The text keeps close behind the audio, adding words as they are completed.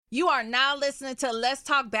You are now listening to Let's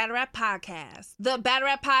Talk Battle Rap Podcast, the Battle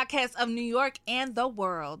Rap Podcast of New York and the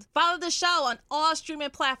world. Follow the show on all streaming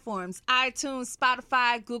platforms, iTunes,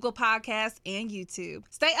 Spotify, Google Podcasts, and YouTube.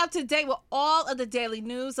 Stay up to date with all of the daily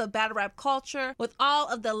news of battle rap culture with all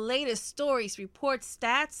of the latest stories, reports,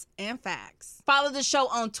 stats, and facts. Follow the show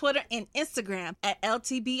on Twitter and Instagram at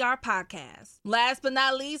LTBR Podcast. Last but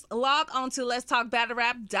not least, log on to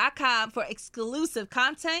letstalkbattlerap.com for exclusive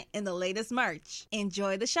content and the latest merch.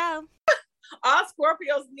 Enjoy the show. All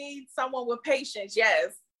Scorpios need someone with patience.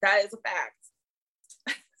 Yes, that is a fact.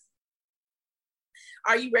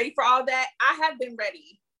 Are you ready for all that? I have been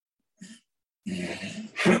ready.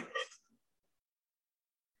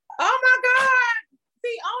 Oh my God.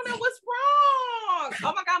 Fiona, what's wrong?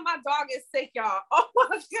 Oh my God, my dog is sick, y'all. Oh my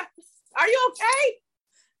God. Are you okay?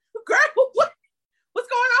 Girl, what's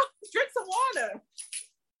going on? Drink some water.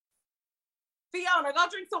 Fiona, go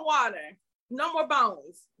drink some water. No more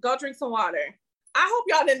bones. Go drink some water. I hope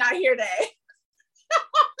y'all did not hear that.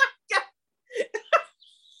 Oh my God.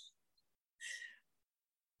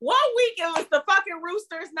 1 week it was the fucking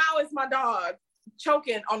roosters. Now it's my dog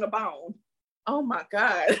choking on the bone. Oh my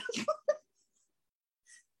God.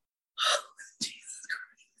 Jesus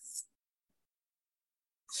Christ.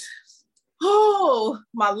 Oh,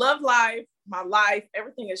 my love life, my life,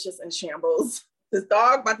 everything is just in shambles. This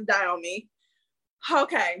dog about to die on me.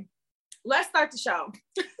 Okay. Let's start the show.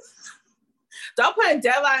 Don't put a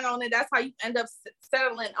deadline on it. That's how you end up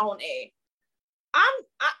settling on it.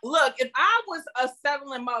 Look, if I was a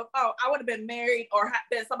settling motherfucker, I would have been married or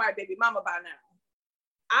been somebody's baby mama by now.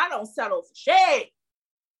 I don't settle for shit.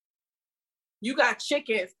 You got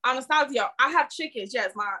chickens. Anastasia, I have chickens.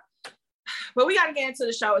 Yes, but we got to get into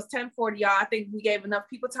the show. It's 10:40, y'all. I think we gave enough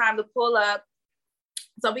people time to pull up.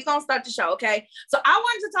 So we're going to start the show, okay? So I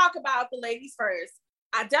wanted to talk about the ladies first.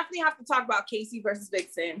 I definitely have to talk about Casey versus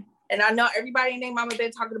Vixen. And I know everybody in their mama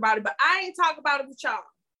been talking about it, but I ain't talking about it with y'all.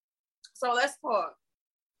 So let's talk.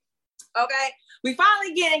 Okay? We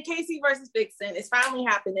finally getting Casey versus Vixen. It's finally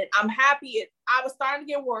happening. I'm happy. I was starting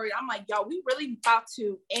to get worried. I'm like, yo, we really about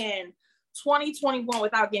to end 2021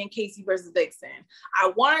 without getting Casey versus Vixen. I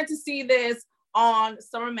wanted to see this on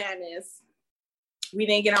Summer Madness. We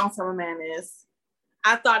didn't get on Summer Madness.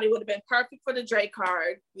 I thought it would have been perfect for the Drake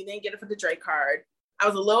card. We didn't get it for the Drake card. I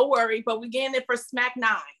was a little worried, but we're getting it for Smack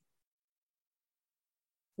 9.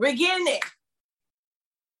 We're getting it.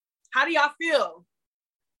 How do y'all feel?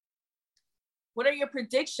 What are your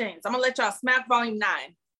predictions? I'm going to let y'all Smack Volume 9.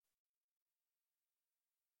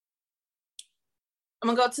 I'm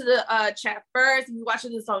going to go to the chat first. If you're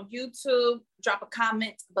watching this on YouTube, drop a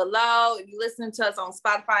comment below. If you're listening to us on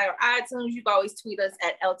Spotify or iTunes, you can always tweet us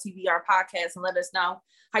at LTBR Podcast and let us know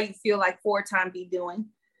how you feel like 4-Time be doing.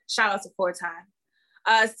 Shout out to 4-Time.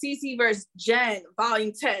 CC versus Jen,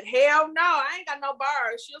 Volume 10. Hell no, I ain't got no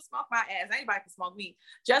bars. She'll smoke my ass. Anybody can smoke me.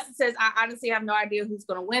 Justin says, I honestly have no idea who's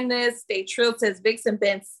going to win this. Stay Trill says, Vixen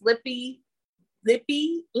been lippy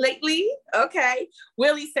lately. Okay.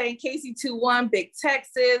 Willie saying Casey 2-1, Big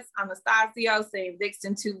Texas. Anastasio saying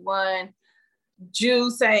Vixen 2-1. Jew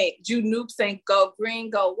Noob saying go green,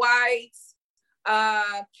 go white.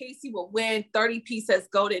 Casey will win. 30P says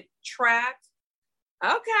go to track.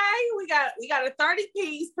 Okay, we got a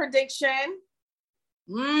 30-piece prediction.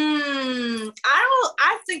 I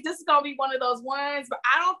think this is gonna be one of those ones, but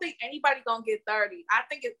I don't think anybody's gonna get 30. I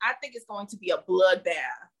think it's going to be a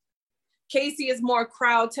bloodbath. Casey is more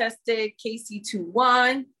crowd tested. Casey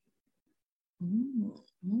 2-1.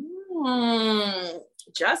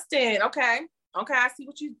 Justin, okay, I see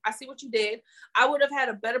what you did. I would have had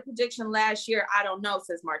a better prediction last year. I don't know,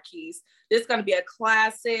 says Marquise. This is gonna be a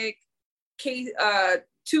classic.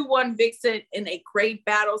 2-1 Vixen in a great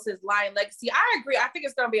battle, says Lion Legacy. I agree. I think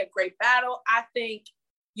it's going to be a great battle. I think,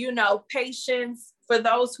 patience for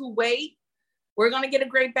those who wait. We're going to get a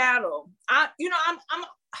great battle. I'm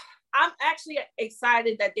actually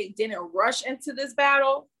excited that they didn't rush into this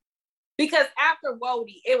battle because after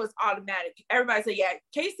Wody, it was automatic. Everybody said, yeah,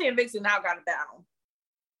 Casey and Vixen now got a battle.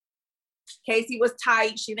 Casey was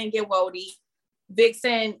tight. She didn't get Wody.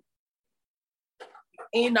 Vixen,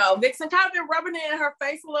 Vixen kind of been rubbing it in her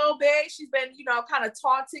face a little bit. She's been, kind of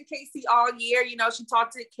taunting Casey all year. She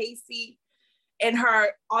taunted Casey in her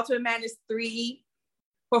Ultimate Madness 3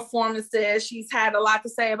 performances. She's had a lot to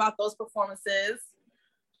say about those performances.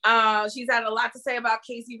 She's had a lot to say about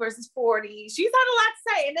Casey versus 40. She's had a lot to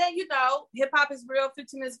say. And then, Hip Hop is Real,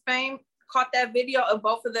 15 Minutes of Fame, caught that video of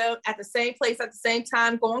both of them at the same place at the same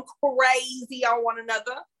time, going crazy on one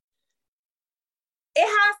another. It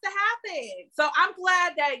has to happen. So I'm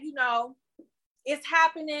glad that, it's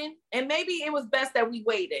happening. And maybe it was best that we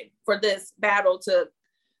waited for this battle to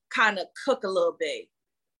kind of cook a little bit.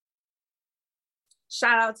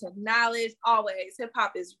 Shout out to Knowledge, always. Hip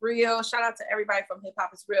hop is real. Shout out to everybody from Hip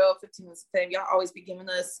Hop is Real, 15 Minutes of Fame. Y'all always be giving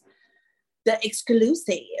us the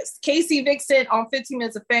exclusives. Casey Vixen on 15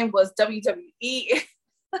 Minutes of Fame was WWE.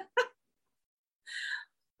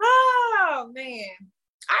 Oh, man.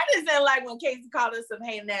 I just didn't like when Casey called us some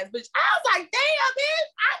hating ass bitch. I was like, damn, bitch.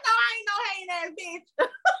 I know I ain't no hating ass bitch.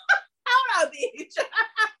 Hold on, bitch.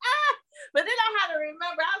 But then I had to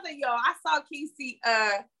remember, I was like, yo, I saw Casey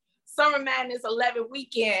Summer Madness 11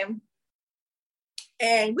 weekend,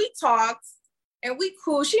 and we talked, and we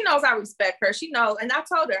cool. She knows I respect her. She knows, and I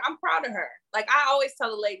told her, I'm proud of her. Like, I always tell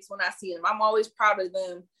the ladies when I see them, I'm always proud of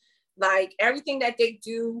them. Like, everything that they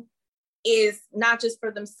do is not just for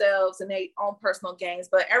themselves and their own personal gains,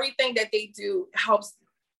 but everything that they do helps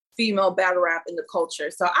female battle rap in the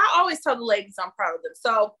culture. So I always tell the ladies I'm proud of them.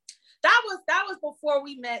 So that was before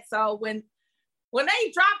we met. So when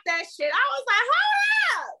they dropped that shit, I was like,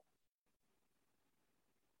 hold up.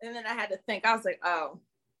 And then I had to think. I was like, oh,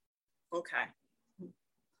 okay.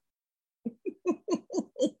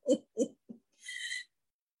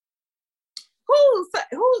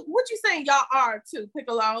 What you saying y'all are too,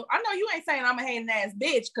 Piccolo? I know you ain't saying I'm a hating ass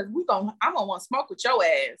bitch, because I'm gonna want to smoke with your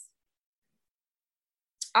ass.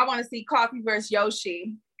 I want to see Coffee versus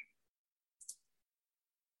Yoshi.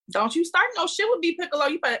 Don't you start no shit with me, Piccolo.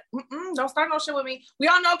 You better don't start no shit with me. We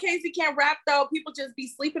all know Casey can't rap though. People just be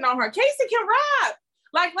sleeping on her. Casey can rap.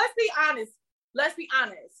 Like, let's be honest. Let's be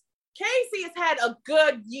honest. Casey has had a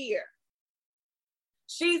good year.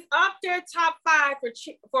 She's up there top 5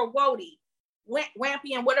 for Wody,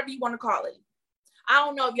 Wampy, and whatever you want to call it. I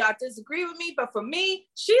don't know if y'all disagree with me, but for me,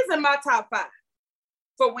 she's in my top 5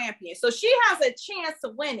 for Wampy. So she has a chance to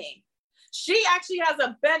winning. She actually has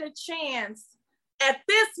a better chance at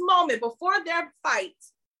this moment before their fight.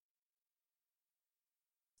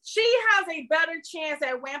 She has a better chance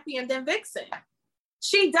at Wampian than Vixen.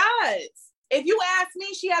 She does. If you ask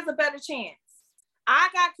me, she has a better chance. I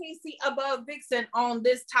got Casey above Vixen on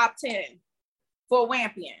this top 10 for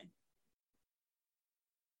Wampian.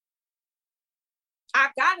 I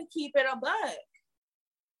gotta keep it a buck.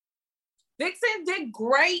 Vixen did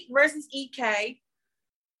great versus EK.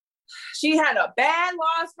 She had a bad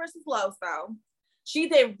loss versus Loso. She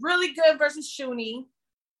did really good versus Shuni.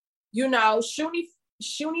 You know,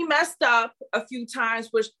 Shuni messed up a few times,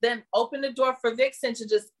 which then opened the door for Vixen to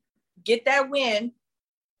just get that win.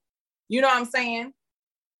 You know what I'm saying?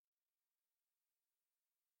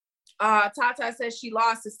 Tata says she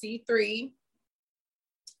lost to C3.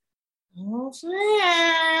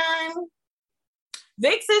 Okay.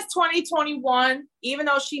 Vixen's 2021, even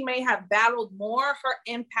though she may have battled more, her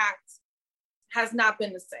impact has not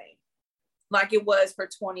been the same like it was for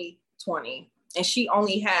 2020. And she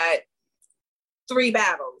only had 3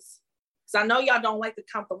 battles. So I know y'all don't like to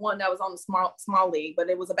count the one that was on the small league, but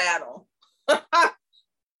it was a battle.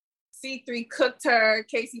 C3 cooked her.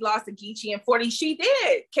 Casey lost to Geechee and 40. She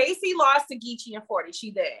did. Casey lost to Geechee and 40. She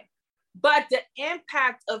did. But the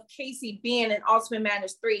impact of Casey being in Ultimate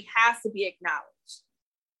Madness 3 has to be acknowledged.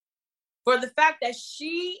 For the fact that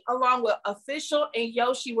she, along with Official and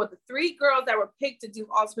Yoshi, were the 3 girls that were picked to do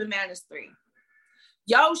Ultimate Madness 3.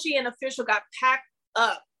 Yoshi and Official got packed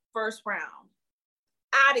up first round.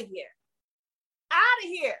 Out of here. Out of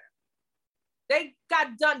here. They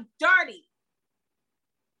got done dirty.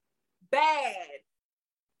 Bad.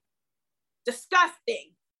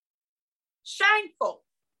 Disgusting. Shameful.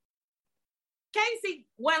 Casey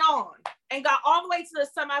went on and got all the way to the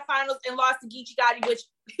semifinals and lost to Geechee Gotti, which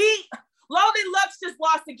Loaded Lux just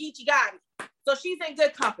lost to Geechee Gotti. So she's in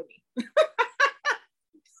good company.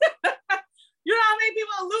 You know how many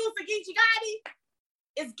people lose to Geechee Gotti?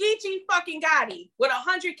 It's Geechee fucking Gotti with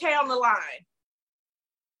 100K on the line.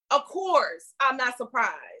 Of course, I'm not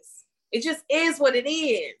surprised. It just is what it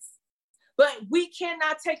is. But we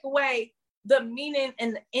cannot take away the meaning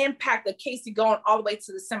and the impact of Casey going all the way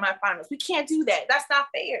to the semifinals. We can't do that. That's not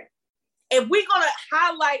fair. If we're going to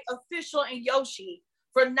highlight Official and Yoshi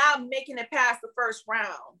for not making it past the first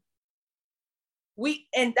round,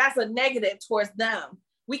 and that's a negative towards them,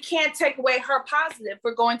 we can't take away her positive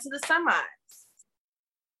for going to the semis.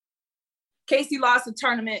 Casey lost the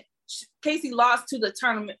tournament. Casey lost to the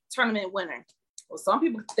tournament winner. Well, some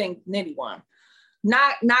people think Nitty won.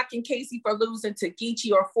 Not knocking Casey for losing to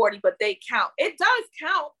Geechee or 40, but they count. It does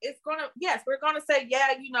count. We're gonna say,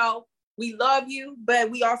 yeah, you know, we love you,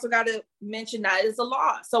 but we also got to mention that it's a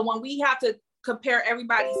loss. So when we have to compare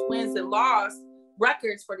everybody's wins and loss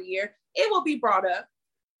records for the year, it will be brought up.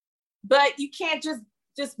 But you can't just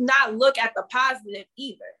not look at the positive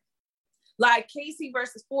either. Like Casey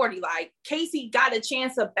versus 40. Like Casey got a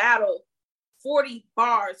chance to battle 40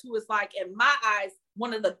 bars, who is like, in my eyes,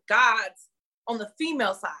 one of the gods on the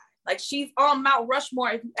female side. Like she's on Mount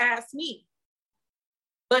Rushmore, if you ask me.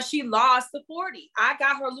 But she lost to 40. I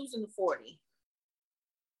got her losing to 40.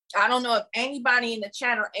 I don't know if anybody in the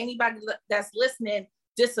chat or anybody that's listening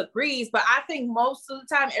disagrees, but I think most of the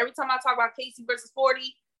time, every time I talk about Casey versus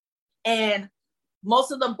 40, and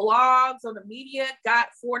most of the blogs or the media got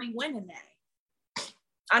 40 winning that.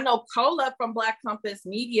 I know Cola from Black Compass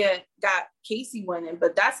Media got Casey winning,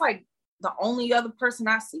 but that's like the only other person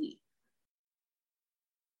I see.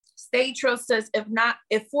 Statro says,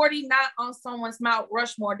 if 40 not on someone's Mount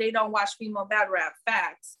Rushmore, they don't watch female battle rap.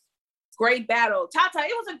 Facts. Great battle. Tata,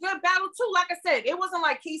 it was a good battle too. Like I said, it wasn't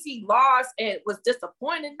like Casey lost and was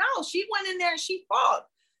disappointed. No, she went in there and she fought.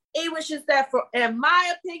 It was just that, in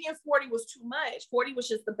my opinion, 40 was too much. 40 was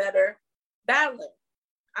just the better battler.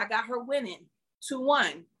 I got her winning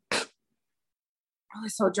 2-1. Oh,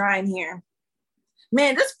 it's so dry in here.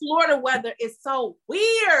 Man, this Florida weather is so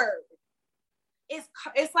weird.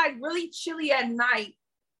 It's like really chilly at night,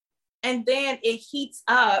 and then it heats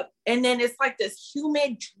up, and then it's like this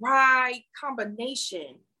humid, dry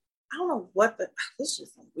combination. I don't know this is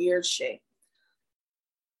just some weird shit.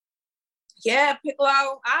 Yeah,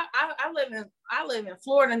 Piccolo, I live in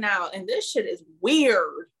Florida now, and this shit is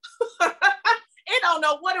weird. It don't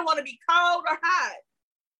know what it want to be cold or hot.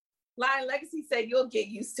 Lion Legacy said you'll get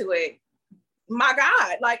used to it. My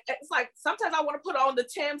God, like it's like sometimes I want to put on the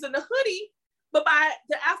Timbs and the hoodie, but by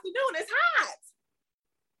the afternoon it's hot.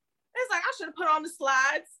 It's like I should have put on the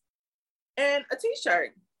slides and a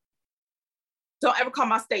t-shirt. Don't ever call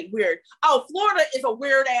my state weird. Oh, Florida is a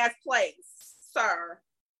weird ass place, sir.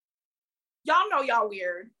 Y'all know y'all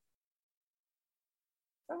weird.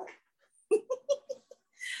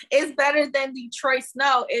 It's better than Detroit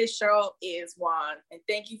snow. It sure is, Juan. And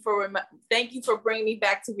thank you for bringing me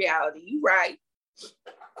back to reality. You right.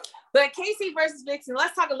 But Casey versus Vixen,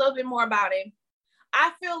 let's talk a little bit more about it.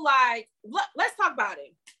 I feel like, let's talk about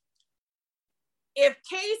it. If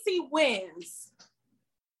Casey wins,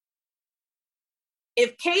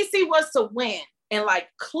 if Casey was to win and like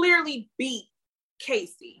clearly beat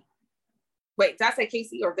Casey, wait, did I say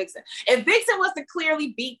Casey or Vixen? If Vixen was to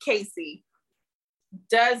clearly beat Casey,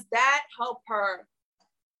 does that help her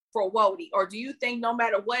for Wody? Or do you think no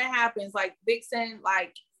matter what happens, like Vixen,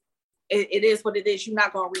 like it is what it is, you're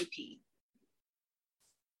not going to repeat?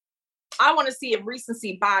 I want to see if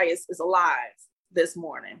recency bias is alive this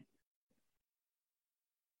morning.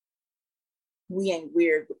 We ain't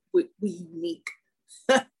weird, we unique.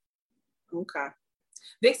 Okay.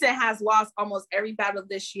 Vixen has lost almost every battle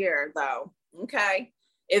this year, though. Okay.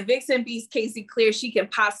 If Vixen beats Casey clear, she can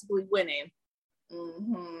possibly win it.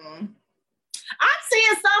 Mm-hmm. I'm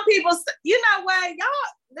seeing some people, you know what, y'all,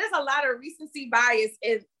 there's a lot of recency bias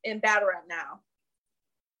in battle rap now.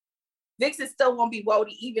 Vixen still won't be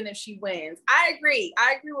Wody even if she wins. I agree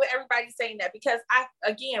with everybody saying that, because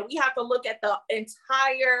we have to look at the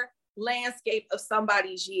entire landscape of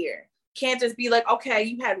somebody's year. Can't just be like, okay,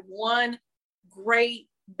 you had one great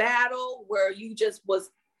battle where you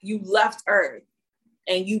left Earth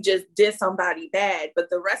and you just did somebody bad, but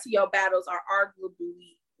the rest of your battles are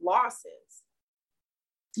arguably losses.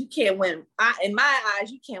 You can't win. In my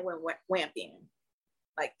eyes, you can't win Wampian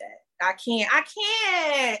like that. I can't.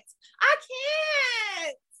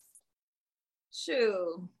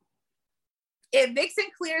 Shoot. If Vixen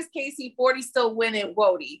clears Casey, 40 still winning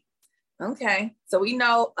Wody. Okay. So we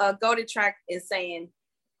know Goated Track is saying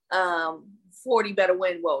 40 better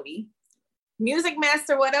win Wody. Music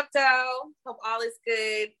Master, what up, though? Hope all is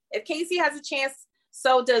good. If Casey has a chance,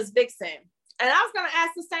 so does Vixen. And I was going to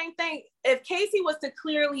ask the same thing. If Casey was to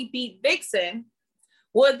clearly beat Vixen,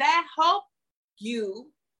 would that help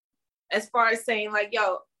you as far as saying, like,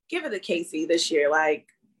 yo, give it to Casey this year? Like,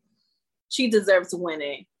 she deserves to win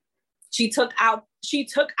it. She took out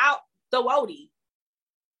the Wody.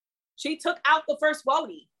 She took out the first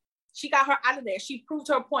Wody. She got her out of there. She proved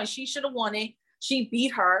her point. She should have won it. She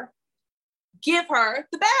beat her. Give her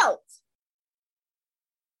the belt.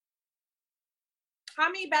 How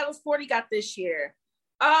many battles 40 got this year?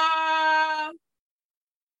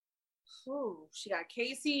 She got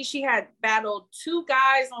Casey. She had battled 2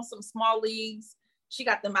 guys on some small leagues. She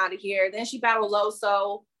got them out of here. Then she battled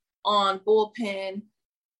Loso on Bullpen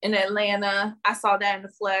in Atlanta. I saw that in the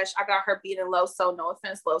flesh. I got her beating Loso. No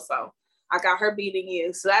offense, Loso. I got her beating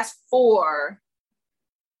you. So that's 4.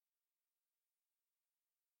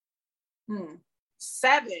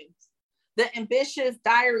 7. The Ambitious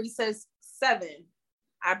Diary says 7.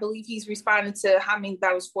 I believe he's responding to how many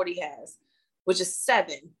battles 40 has, which is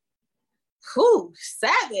 7. Whew,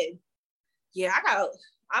 7. Yeah,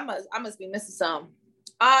 I must be missing some.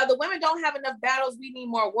 The women don't have enough battles. We need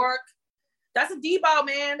more work. That's a Debo,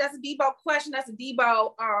 man. That's a Debo question. That's a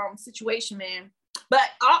Debo situation, man. But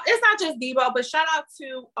it's not just Debo, but shout out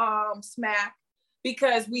to Smack,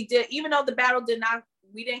 because we did, even though the battle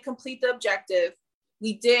we didn't complete the objective,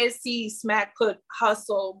 we did see Smack put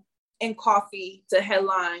Hustle and Coffee to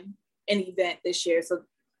headline an event this year. So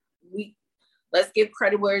let's give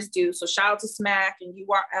credit where it's due. So shout out to Smack and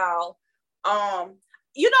URL.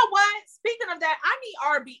 You know what? Speaking of that, I need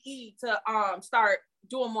RBE to start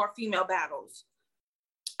doing more female battles.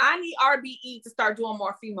 I need RBE to start doing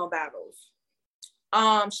more female battles.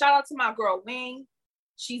 Shout out to my girl Wing.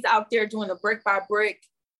 She's out there doing a brick by brick.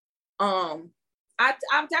 I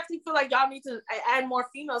definitely feel like y'all need to add more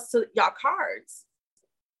females to y'all cards.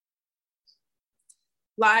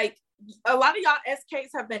 Like, a lot of y'all SKs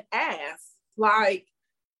have been asked. Like,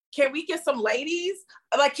 can we get some ladies?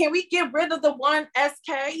 Like, can we get rid of the one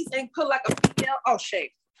SKs and put like a female? Oh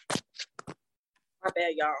shit. My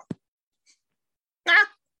bad, y'all. Ah.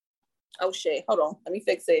 Oh shit. Hold on. Let me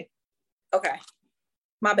fix it. Okay.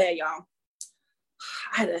 My bad, y'all.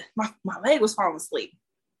 My leg was falling asleep.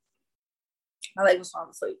 But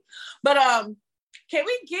can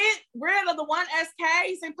we get rid of the one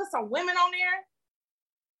SKs and put some women on there?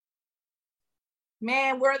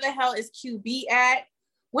 Man, where the hell is QB at?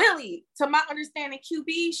 Willie, to my understanding,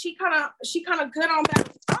 QB, she kind of good on that.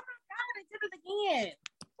 Oh my God, I did it again.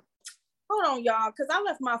 Hold on, y'all, because I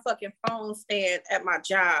left my fucking phone stand at my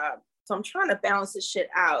job. So I'm trying to balance this shit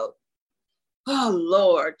out. Oh,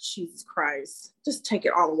 Lord, Jesus Christ. Just take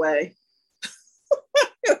it all away.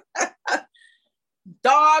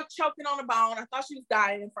 Dog choking on the bone. I thought she was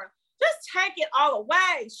dying in front. Just take it all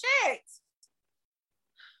away. Shit.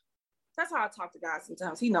 That's how I talk to guys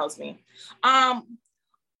sometimes. He knows me.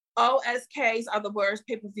 OSKs are the worst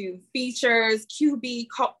pay-per-view features. QB,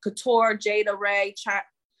 Couture, Jada Ray,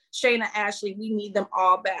 Shayna Ashley. We need them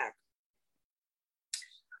all back.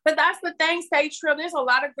 But that's the thing, Stay Trill. There's a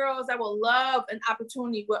lot of girls that will love an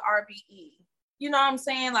opportunity with RBE. You know what I'm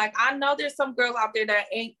saying? Like, I know there's some girl out there that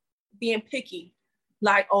ain't being picky.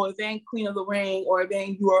 Like, oh, if it ain't Queen of the Ring or if it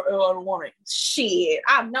ain't URL, I don't want it. Shit,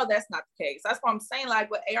 I know that's not the case. That's what I'm saying. Like,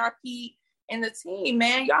 with ARP and the team,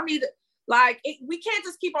 man, y'all need to, like, we can't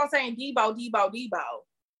just keep on saying Debo.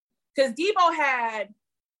 Because Debo had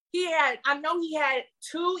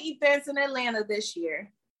 2 events in Atlanta this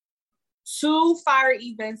year. 2 fire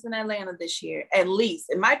events in Atlanta this year, at least.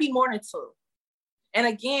 It might be more than 2. And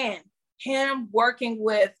again, him working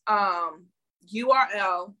with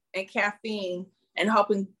URL and Caffeine and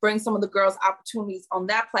helping bring some of the girls opportunities on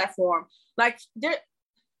that platform. Like,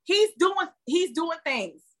 he's doing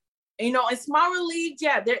things. You know, in smaller leagues,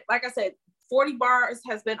 yeah, like I said, 40 Bars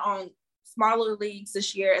has been on smaller leagues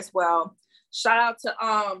this year as well. Shout out to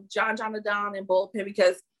John Jonathan and Bullpen,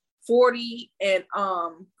 because 40 and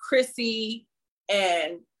Chrissy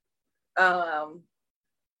and Chada,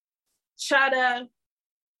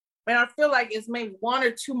 and I feel like it's maybe 1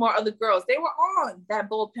 or 2 more other girls. They were on that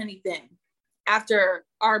Bullpen event after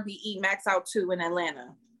RBE Max Out 2 in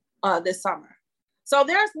Atlanta this summer. So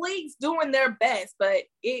there's leagues doing their best, but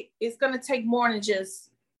it's going to take more than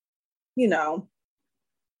just, you know,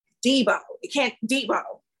 Debo. It can't Debo.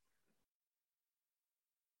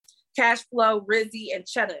 Cash Flow, Rizzy, and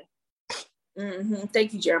Cheddar.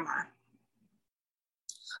 Thank you, Jeremiah.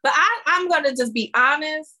 But I'm going to just be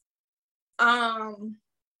honest.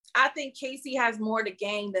 I think Casey has more to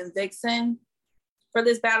gain than Vixen for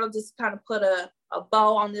this battle, just kind of put a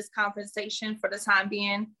bow on this conversation for the time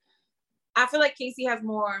being. I feel like Casey has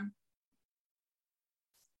more.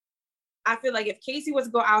 I feel like if Casey was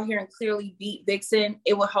to go out here and clearly beat Vixen,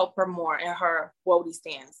 it would help her more in her Wody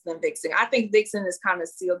stance than Vixen. I think Vixen is kind of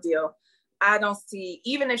sealed deal. I don't see,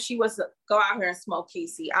 even if she was to go out here and smoke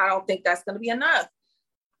Casey, I don't think that's going to be enough.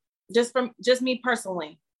 Just me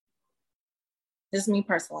personally.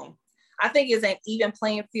 I think it's an even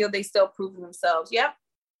playing field. They still proving themselves. Yep,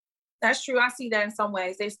 that's true. I see that in some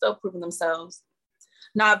ways. They still proving themselves.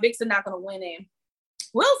 Nah, Vixen not going to win in.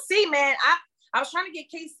 We'll see, man. I was trying to get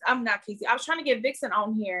I was trying to get Vixen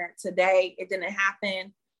on here today. It didn't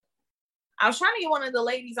happen. I was trying to get one of the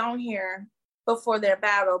ladies on here before their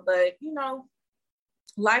battle, but you know,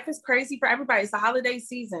 life is crazy for everybody. It's the holiday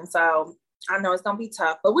season, so I know it's gonna be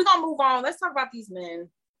tough. But we're gonna move on. Let's talk about these men.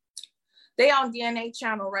 They on DNA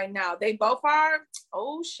channel right now. They both are.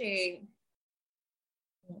 Oh shit.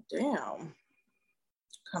 Damn.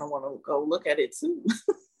 Kind of want to go look at it too.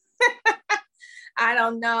 I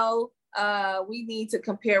don't know. We need to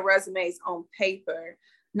compare resumes on paper.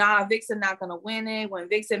 Nah, Vixen not gonna win it. When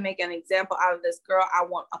Vixen make an example out of this girl, I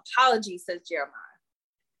want apologies, says Jeremiah.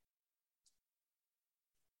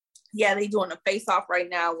 Yeah, they doing a face-off right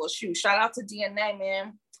now. Well, shoot, shout out to DNA,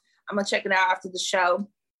 man. I'm gonna check it out after the show.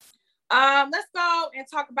 Let's go and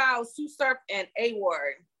talk about Tsu Surf and A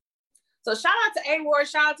Ward. So shout out to A Ward,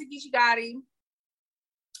 shout out to Geechee Gotti.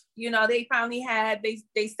 You know, they finally had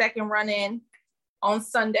they second run in on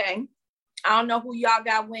Sunday. I don't know who y'all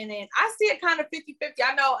got winning. I see it kind of 50-50.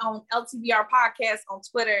 I know on LTBR podcast on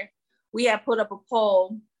Twitter, we had put up a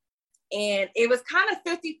poll and it was kind of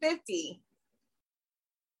 50-50.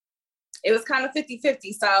 It was kind of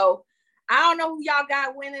 50-50. So I don't know who y'all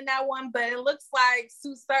got winning that one, but it looks like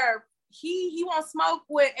Tsu Surf, he won't smoke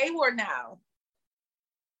with A Ward now.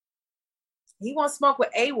 He won't smoke with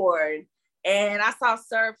A Ward. And I saw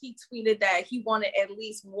Surf, he tweeted that he wanted at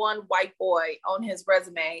least one white boy on his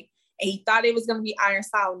resume. And he thought it was going to be Iron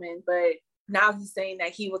Solomon, but now he's saying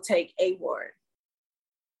that he will take A Ward.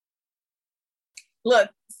 Look,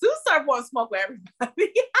 Tsu Surf won't smoke with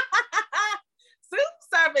everybody. Tsu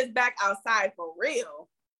Surf is back outside for real.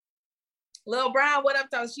 Lil Brown, what up,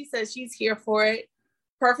 though? She says she's here for it.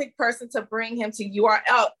 Perfect person to bring him to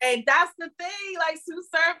URL. And that's the thing, like Tsu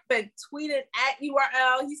Surf been tweeting at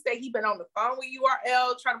URL. He said he been on the phone with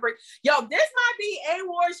URL trying to bring, this might be A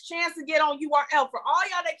Ward's chance to get on URL. For all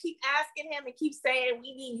y'all that keep asking him and keep saying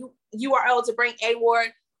we need URL to bring A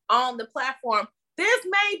Ward on the platform, this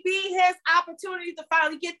may be his opportunity to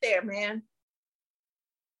finally get there, man.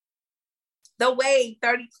 The way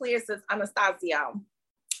 30 clear, says Anastasio.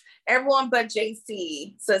 Everyone but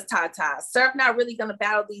JC, says Tata. Surf not really gonna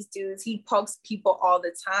battle these dudes. He pokes people all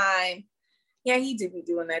the time. Yeah, he did be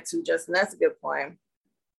doing that too, Justin. That's a good point.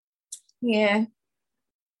 Yeah.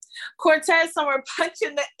 Cortez somewhere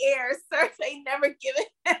punching the air. Surf ain't never given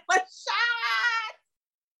him a shot.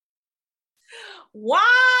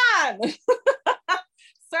 Juan!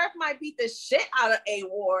 Surf might beat the shit out of A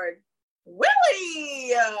Ward.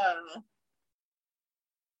 Willie!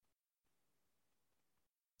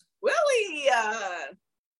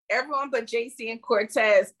 Everyone but JC and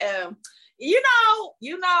Cortez. You know.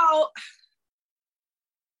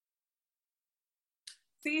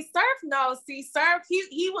 See, Surf,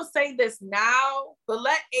 he will say this now, but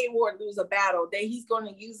let A Ward lose a battle. Then he's going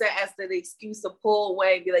to use that as the excuse to pull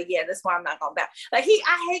away and be like, yeah, that's why I'm not going to battle. Like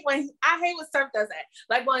I hate when Surf does that.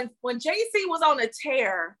 Like when JC was on a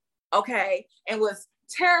tear, okay, and was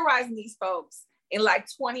terrorizing these folks in like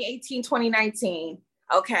 2018, 2019,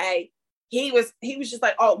 okay, he was just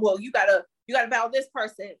like, oh, well, you gotta battle this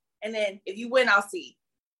person, and then if you win, I'll see.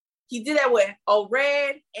 He did that with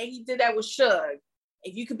Red, and he did that with Suge.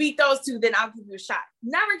 If you could beat those two, then I'll give you a shot.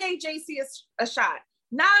 Never gave JC a shot.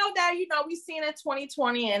 Now that, we've seen in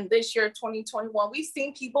 2020 and this year, 2021, we've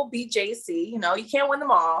seen people beat JC. You can't win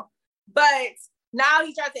them all. But now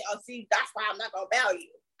he's trying to say, oh, see, that's why I'm not going to battle you.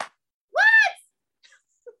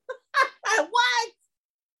 What? What?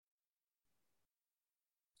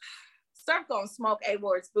 Surf going to smoke A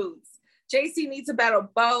Ward's boots. JC needs to battle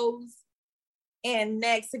Bose and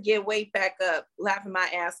next to get weight back up. Laughing my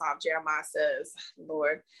ass off, Jeremiah says.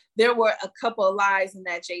 Lord, there were a couple of lies in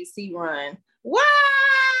that JC run. What?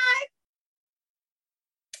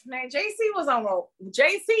 Man, JC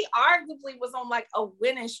arguably was on like a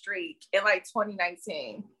winning streak in like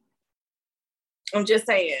 2019. I'm just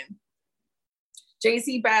saying.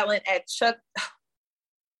 JC battling at Chuck.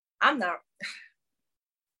 I'm not.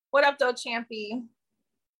 What up, though, Champy?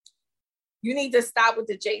 You need to stop with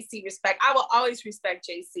the JC respect. I will always respect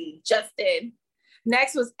JC. Justin.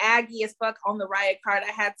 Next was Aggie as fuck on the riot card.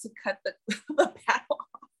 I had to cut the battle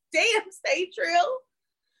off. Damn, stay trill.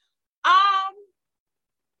 I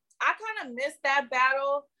kind of missed that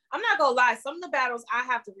battle. I'm not gonna lie. Some of the battles I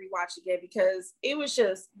have to rewatch again because it was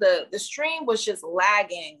just the stream was just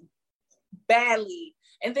lagging badly.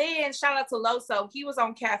 And then shout out to Loso. He was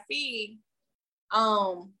on Caffeine.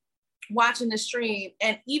 Watching the stream,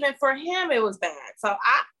 and even for him it was bad. So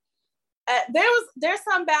there's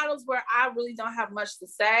some battles where I really don't have much to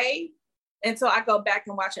say until I go back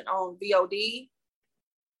and watch it on VOD.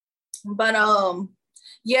 But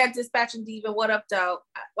yeah, Dispatching Diva, what up, though?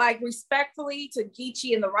 Like, respectfully to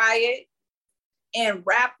Geechee and the Riot and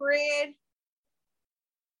Rap Grid,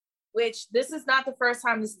 which this is not the first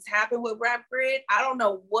time this has happened with Rap Grid. I don't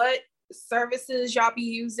know what services y'all be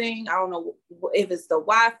using. I don't know if it's the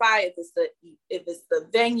Wi-Fi, if it's the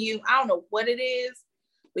venue. I don't know what it is,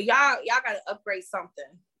 but y'all gotta upgrade something.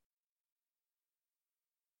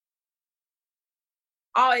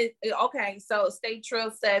 Oh, okay. So Stay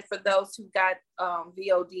Trill said for those who got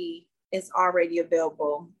VOD, it's already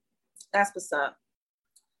available. That's what's up.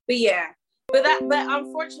 But yeah, But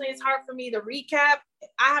unfortunately it's hard for me to recap.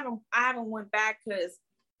 I haven't went back because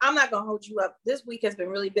I'm not gonna hold you up. This week has been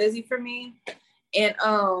really busy for me. And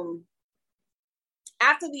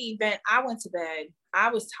after the event, I went to bed. I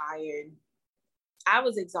was tired. I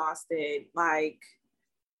was exhausted. Like,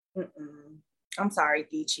 I'm sorry,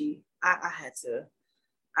 Geechee. I had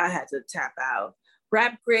to tap out.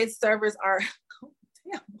 Rap Grid servers are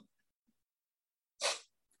damn.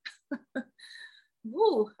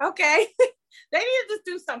 Woo, okay. They need to just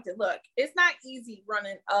do something. Look, it's not easy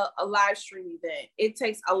running a live stream event. It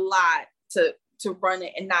takes a lot to run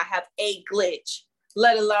it and not have a glitch,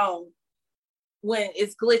 let alone when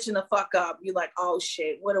it's glitching the fuck up. You're like, oh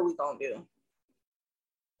shit, what are we gonna do?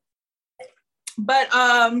 But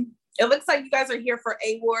it looks like you guys are here for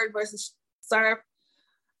A Ward versus Surf.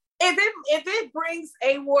 If it brings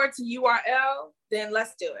A Ward to URL, then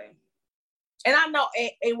let's do it. And I know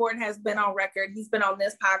A Ward has been on record. He's been on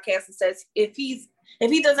this podcast and says if he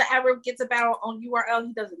doesn't ever get to battle on URL,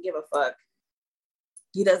 he doesn't give a fuck.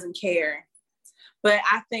 He doesn't care. But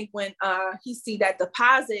I think when he see that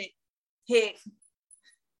deposit hit,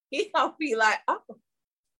 he's gonna be like, oh,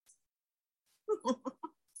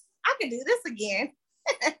 I can do this again.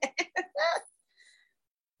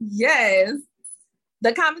 Yes.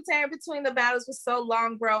 The commentary between the battles was so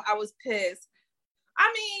long, bro. I was pissed.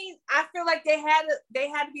 I mean, I feel like they had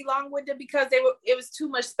to be long-winded because it was too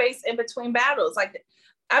much space in between battles. Like,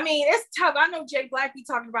 I mean, it's tough. I know Jay Black be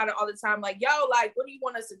talking about it all the time. Like, yo, like, what do you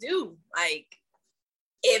want us to do? Like,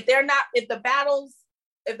 if the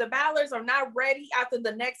battlers are not ready after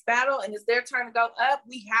the next battle and it's their turn to go up,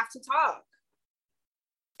 we have to talk.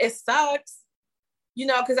 It sucks, you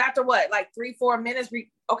know, because after what, like 3-4 minutes,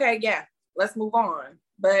 okay, yeah, let's move on.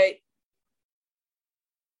 But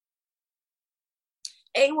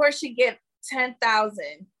A Ward should get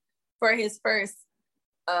 10,000 for his first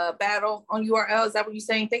battle on URL. Is that what you're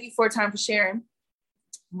saying? Thank you for your time for sharing.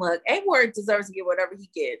 Look, A Ward deserves to get whatever he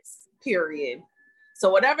gets, period. So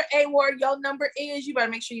whatever A Ward your number is, you better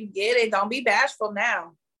make sure you get it. Don't be bashful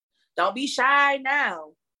now. Don't be shy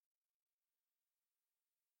now.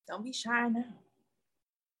 Don't be shy now.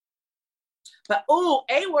 But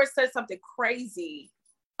A Ward said something crazy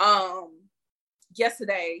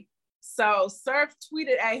yesterday. So Surf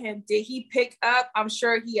tweeted at him, did he pick up? I'm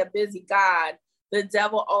sure he a busy god. The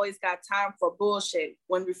devil always got time for bullshit,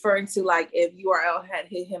 when referring to like if URL had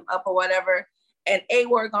hit him up or whatever. And A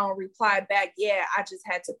Ward gonna reply back, yeah, I just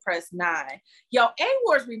had to press 9. Yo, A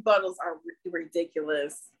Ward's rebuttals are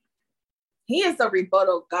ridiculous. He is a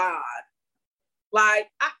rebuttal god. Like,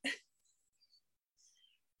 A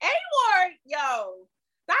Ward, yo,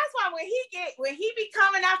 that's why when he be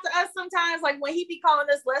coming after us sometimes, like when he be calling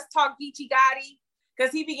us, let's talk Geechee Gotti,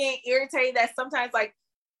 because he be getting irritated that sometimes, like,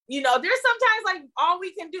 you know, there's sometimes like all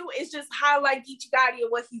we can do is just highlight Geechee Gotti and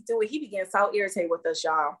what he's doing. He be getting so irritated with us,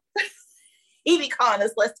 y'all. He be calling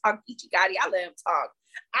us, let's talk Geechee Gotti. I let him talk.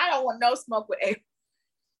 I don't want no smoke with A.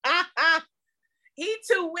 He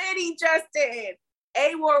too witty, Justin.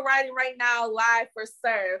 A Ward writing right now live for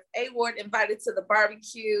Surf. A Ward invited to the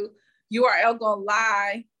barbecue. URL gonna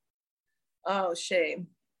lie. Oh shit.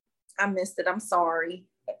 I missed it. I'm sorry.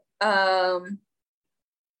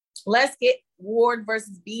 Let's get Ward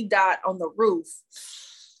versus B Dot on the roof.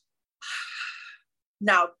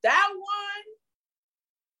 Now that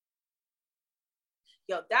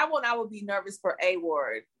one I would be nervous for A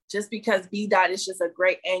Ward, just because B Dot is just a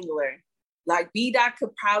great angler. Like B Dot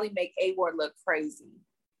could probably make A Ward look crazy.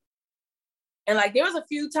 And like there was a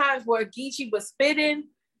few times where Geechee was spitting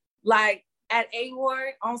like at A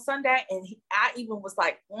Ward on Sunday, and I even was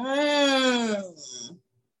like,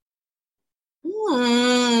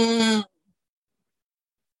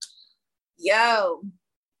 Yo.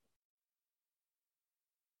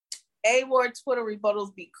 A Ward Twitter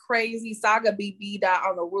rebuttals be crazy. Saga beat B Dot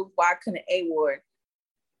on the roof. Why couldn't A Ward?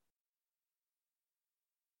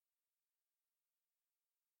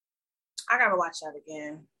 I gotta watch that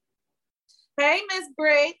again. Hey, Miss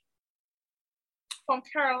Britt from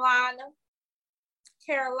Carolina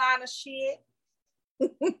shit.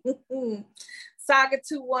 Saga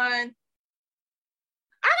 2-1.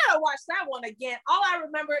 I gotta watch that one again. All I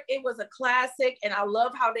remember, it was a classic, and I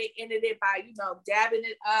love how they ended it by, you know, dabbing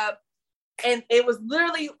it up. And it was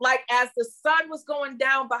literally like as the sun was going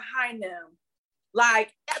down behind them.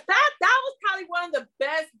 Like that was probably one of the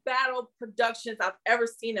best battle productions I've ever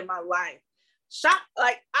seen in my life. Shot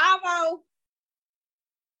like Avo.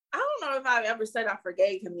 I don't know if I've ever said I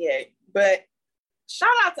forgave him yet, but shout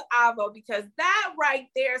out to Avo, because that right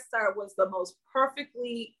there, sir, was the most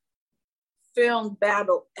perfectly filmed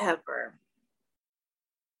battle ever.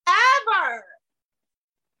 Ever.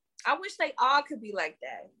 I wish they all could be like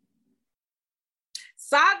that.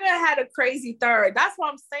 Saga had a crazy third. That's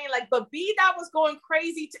what I'm saying. Like, but B Dot was going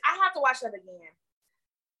crazy. I have to watch that again.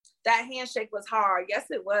 That handshake was hard. Yes,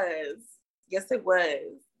 it was. Yes, it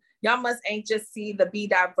was. Y'all must ain't just see the B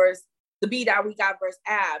Dot verse, the B Dot we got versus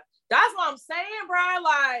Ab. That's what I'm saying, bro.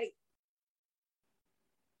 Like,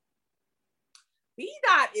 B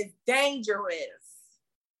Dot is dangerous.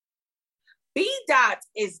 B Dot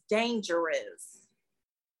is dangerous.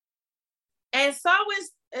 And so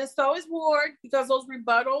is Ward, because those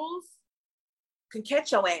rebuttals can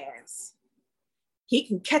catch your ass. He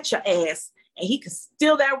can catch your ass and he can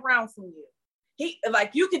steal that round from you. He,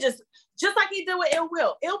 like, you could just like he did with Ill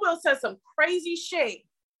Will. Ill Will said some crazy shit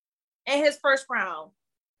in his first round.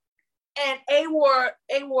 And A-War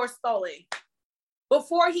stole it.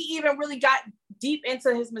 Before he even really got deep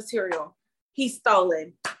into his material, he stole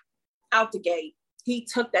it out the gate. He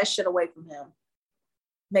took that shit away from him.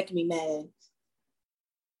 Making me mad.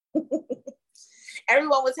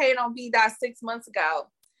 Everyone was hating on B-Dot 6 months ago.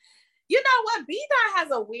 You know what? B-Dot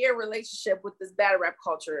has a weird relationship with this battle rap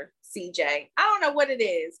culture, CJ. I don't know what it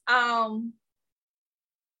is. I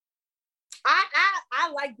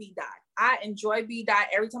like B-Dot. I enjoy B-Dot.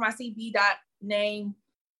 Every time I see B-Dot name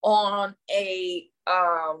on a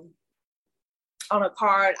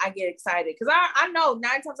card, I get excited because I know 9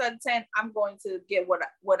 times out of 10 I'm going to get what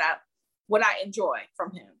I enjoy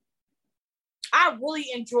from him. I really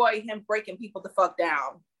enjoy him breaking people the fuck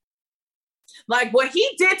down. Like what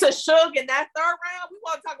he did to Suge in that third round, we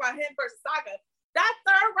want to talk about him versus Saga. That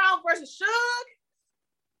third round versus Suge,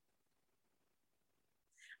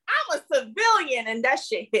 I'm a civilian and that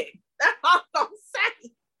shit hit. That's all I'm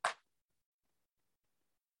saying.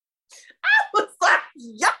 I was like,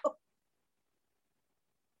 yo,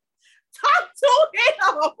 talk to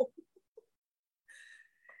him.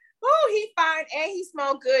 Oh, he fine and he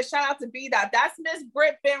smelled good. Shout out to B-Dot. That's Miss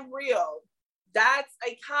Brit been real. That's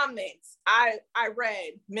a comment I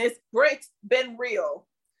read. Miss Brit been real.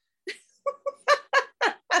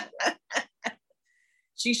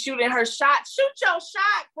 She's shooting her shot. Shoot your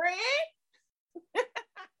shot, Brit.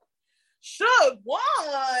 Suge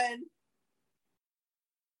won.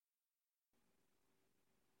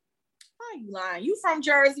 Why are you lying? You from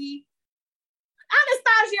Jersey?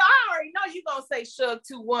 Anastasia, I already know you're going to say Suge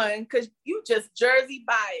 2-1 because you just Jersey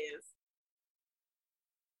biased.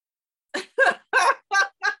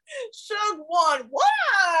 Suge won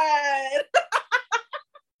what?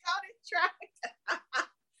 Got it tracked.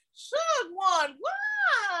 Suge won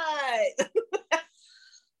what?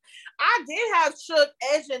 I did have Suge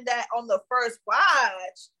edging that on the first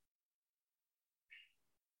watch.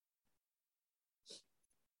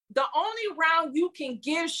 The only round you can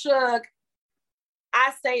give Suge,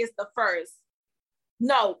 I say, is the first.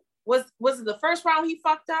 No, was it the first round he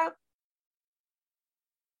fucked up?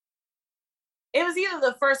 It was either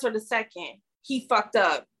the first or the second he fucked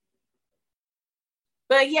up.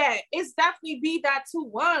 But yeah, it's definitely B-Dot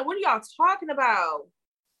 2-1. What are y'all talking about?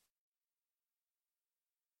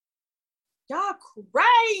 Y'all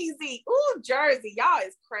crazy. Ooh, Jersey, y'all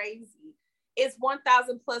is crazy. It's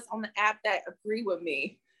 1,000 plus on the app that agree with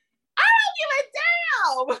me. I don't give a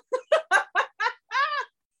damn.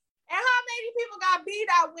 And how many people got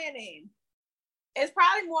B-Dot winning? It's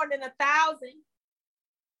probably more than 1,000.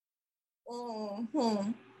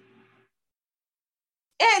 Mm-hmm.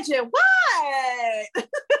 Engine, what?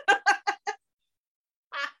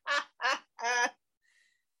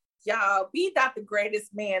 Y'all, B-Dot the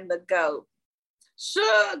greatest man, the GOAT.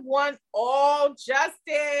 Suge won all.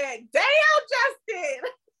 Justin. Damn, Justin.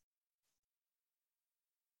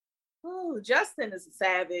 Oh, Justin is a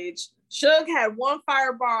savage. Suge had one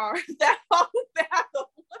firebar that whole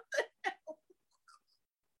battle. What the hell?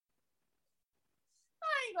 I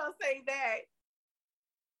ain't gonna say that.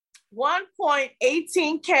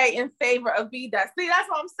 1.18K in favor of B-Dot. See, that's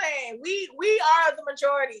what I'm saying. We are the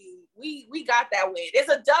majority. We got that win. It's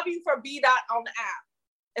a W for B-Dot on the app.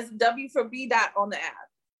 It's a W for B-Dot on the app.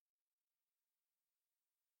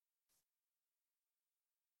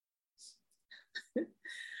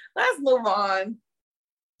 Let's move on.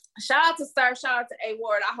 Shout out to Surf, shout out to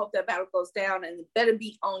A-Ward. I hope that battle goes down and it better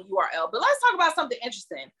be on URL. But let's talk about something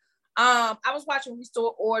interesting. I was watching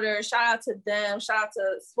Restore Order. Shout out to them. Shout out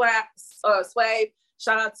to Swave.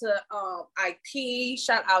 Shout out to IP.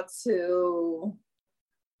 Shout out to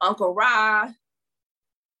Uncle Ra.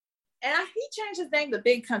 And he changed his name to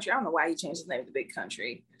Big Country. I don't know why he changed his name to Big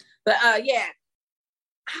Country. But yeah,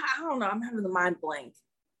 I don't know. I'm having the mind blank.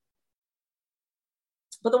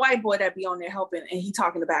 But the white boy that be on there helping and he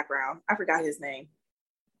talk in the background. I forgot his name.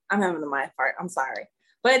 I'm having the mind fart. I'm sorry.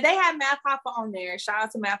 But they had Math Hoffa on there. Shout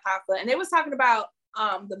out to Math Hoffa. And they was talking about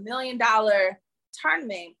the $1 million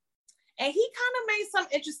tournament. And he kind of made some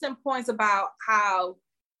interesting points about how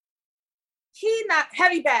he not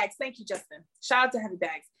Heavy Bags. Thank you, Justin. Shout out to Heavy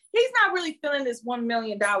Bags. He's not really feeling this $1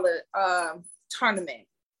 million tournament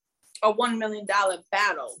or $1 million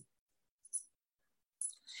battle.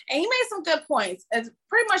 And he made some good points. It's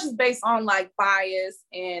pretty much is based on like bias.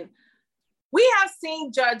 And we have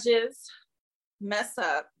seen judges mess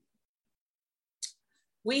up.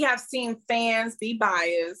 We have seen fans be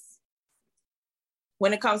biased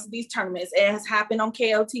when it comes to these tournaments. It has happened on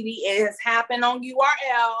KOTD. It has happened on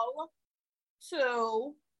URL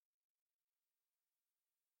too.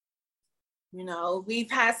 You know,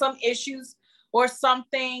 we've had some issues or some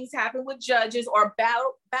things happen with judges or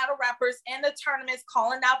battle rappers in the tournaments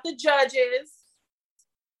calling out the judges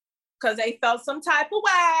because they felt some type of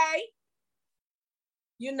way.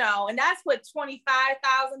 You know, and that's what $25,000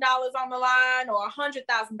 on the line or $100,000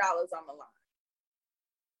 on the line.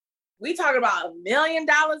 We talking about $1 million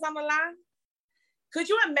on the line. Could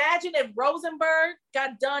you imagine if Rosenberg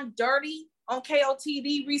got done dirty on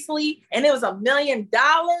KOTD recently and it was $1 million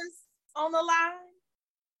on the line?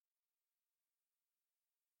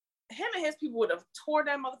 Him and his people would have tore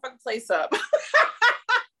that motherfucking place up. Tore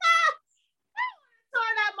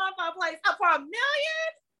that motherfucking place up for $1 million?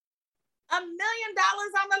 $1 million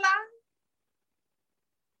on the line?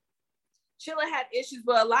 Chilla had issues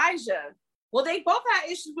with Elijah. Well, they both had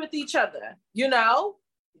issues with each other, you know?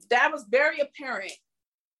 That was very apparent,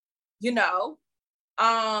 you know?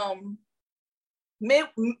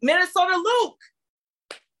 Minnesota Luke.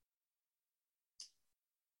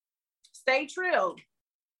 Stay true.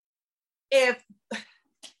 If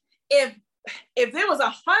there was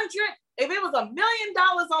 $1 million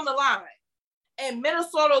on the line and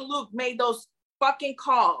Minnesota Luke made those fucking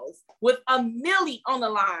calls with $1 million on the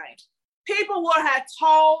line, people would have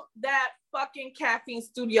tore that fucking caffeine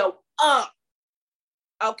studio up.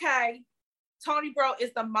 Okay? Tony Bro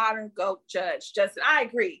is the modern GOAT judge. Justin, I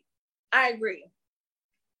agree.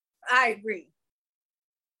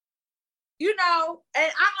 You know,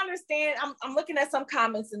 and I understand, I'm looking at some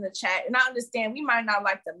comments in the chat, and I understand we might not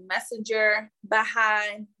like the messenger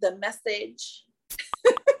behind the message.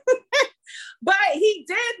 But he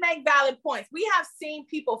did make valid points. We have seen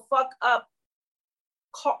people fuck up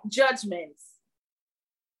judgments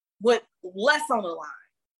with less on the line.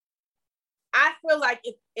 I feel like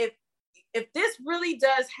if this really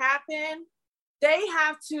does happen, they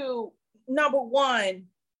have to, number one,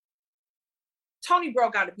 Tony Bro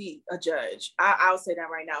got to be a judge. I'll say that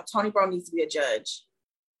right now. Tony Bro needs to be a judge.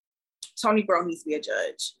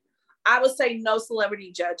 I would say no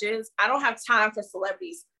celebrity judges. I don't have time for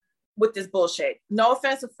celebrities with this bullshit. No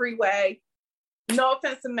offense to Freeway, no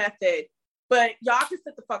offense to Method, but y'all can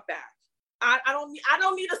sit the fuck back. I don't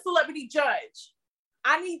need a celebrity judge.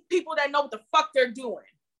 I need people that know what the fuck they're doing.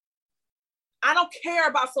 I don't care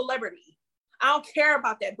about celebrity. I don't care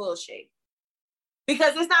about that bullshit.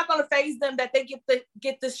 Because it's not going to faze them that they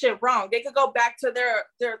get this shit wrong. They could go back to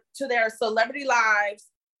their celebrity lives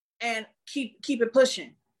and keep it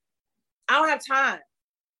pushing. I don't have time.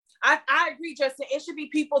 I agree, Justin. It should be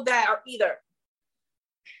people that are either,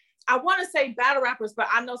 I want to say battle rappers, but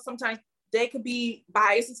I know sometimes they could be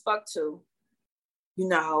biased as fuck too. You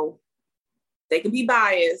know, they can be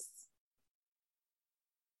biased.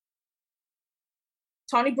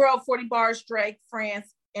 Tony Bro, 40 Bars, Drake,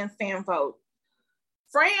 France, and fan vote.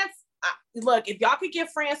 France, look, if y'all could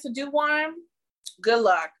get France to do one, good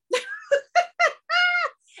luck.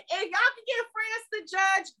 If y'all could get France to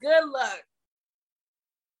judge, good luck.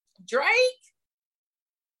 Drake,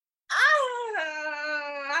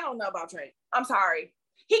 I don't know about Drake. I'm sorry.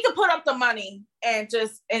 He could put up the money and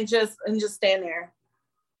just stand there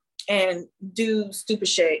and do stupid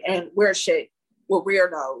shit and weird shit with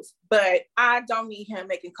weirdos. But I don't need him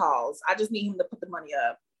making calls. I just need him to put the money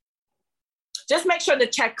up. Just make sure the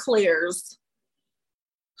check clears.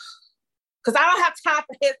 Because I don't have time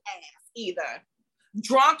for his ass either.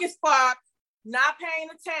 Drunk as fuck, not paying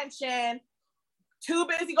attention, too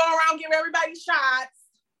busy going around giving everybody shots,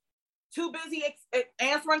 too busy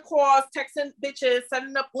answering calls, texting bitches,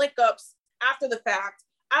 setting up link ups after the fact.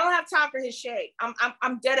 I don't have time for his shit.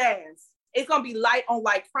 I'm dead ass. It's gonna be light on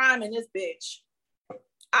light crime in this bitch.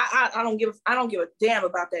 I don't give a damn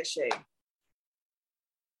about that shit.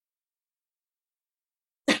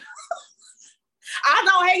 I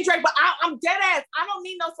don't hate Drake, but I'm dead ass. I don't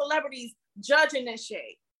need no celebrities judging this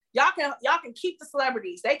shit. Y'all can keep the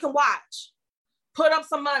celebrities. They can watch. Put up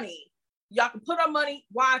some money. Y'all can put up money,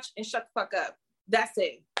 watch, and shut the fuck up. That's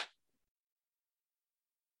it.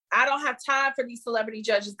 I don't have time for these celebrity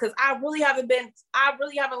judges because I really haven't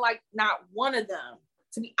like not one of them,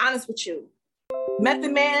 to be honest with you.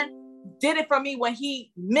 Method Man did it for me when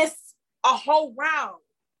he missed a whole round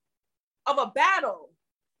of a battle.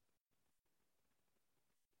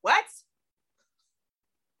 What?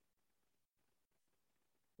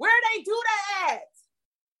 Where they do that at?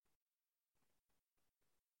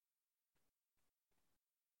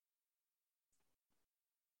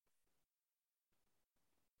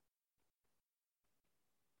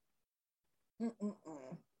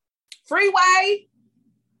 Freeway.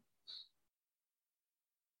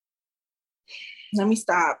 Let me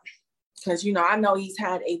stop. Because, I know he's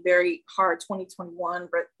had a very hard 2021,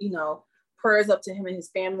 but, prayers up to him and his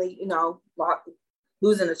family.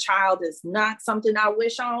 Losing a child is not something I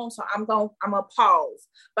wish on. So I'm going to pause.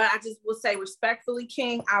 But I just will say respectfully,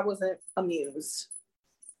 King, I wasn't amused.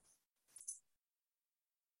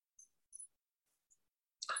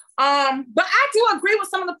 But I do agree with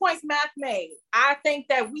some of the points Math made. I think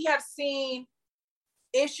that we have seen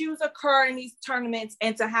issues occur in these tournaments,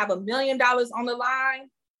 and to have $1 million on the line,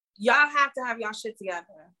 y'all have to have y'all shit together.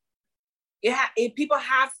 People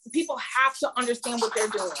have to understand what they're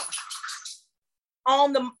doing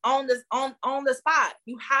on the spot.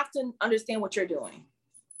 You have to understand what you're doing.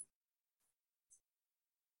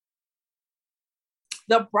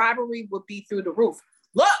 The bribery would be through the roof.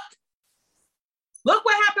 Look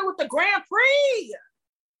what happened with the Grand Prix.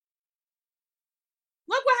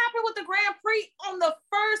 Look what happened with the Grand Prix on the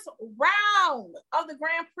first round of the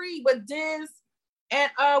Grand Prix with Diz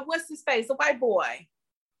and what's his face, the white boy.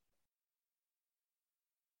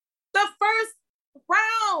 The first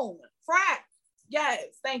round, frack.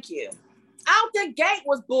 Yes, thank you. Out the gate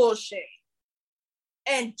was bullshit.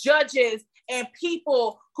 And judges and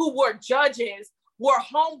people who were judges were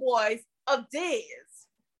homeboys of Diz.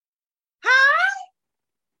 Huh?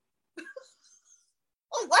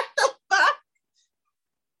 What the fuck?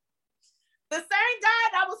 The same guy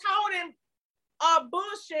that was holding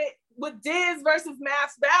bullshit with Diz versus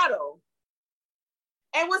Math's battle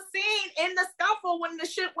and was seen in the scuffle when the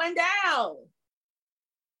shit went down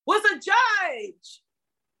was a judge.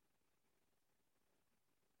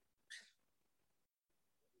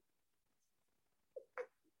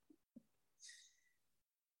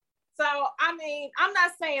 So, I mean, I'm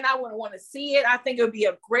not saying I wouldn't want to see it. I think it would be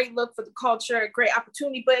a great look for the culture, a great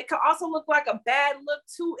opportunity, but it could also look like a bad look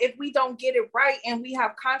too if we don't get it right and we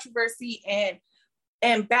have controversy and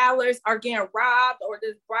battlers are getting robbed, or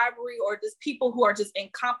there's bribery, or there's people who are just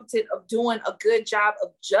incompetent of doing a good job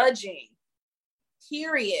of judging.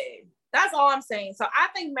 Period. That's all I'm saying. So I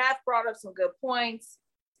think Math brought up some good points.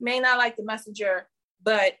 May not like the messenger,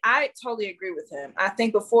 but I totally agree with him. I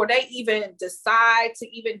think before they even decide to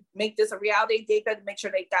even make this a reality, they better make sure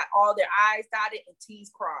they got all their I's dotted and T's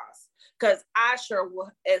crossed. Because I sure will,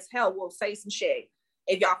 as hell, will say some shit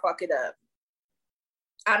if y'all fuck it up.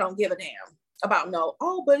 I don't give a damn about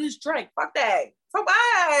but it's Drake. Fuck that. So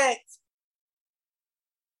what?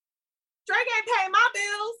 Drake ain't paying my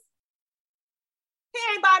bills. He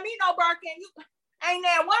ain't buy me no Birkin. Ain't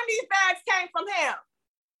there one of these bags came from him.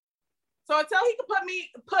 So until he can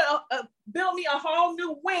build me a whole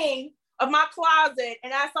new wing of my closet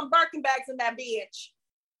and add some Birkin bags in that bitch,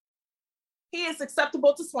 he is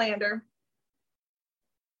acceptable to slander.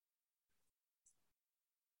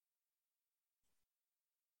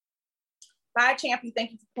 Bye, Champy.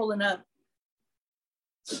 Thank you for pulling up.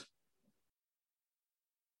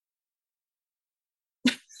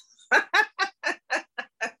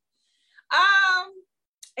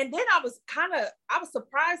 And then I was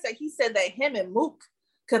surprised that he said that him and Mook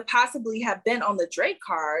could possibly have been on the Drake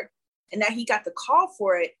card and that he got the call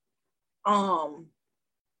for it. I was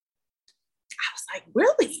like,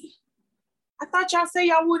 really? I thought y'all say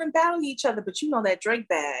y'all wouldn't battle each other, but that Drake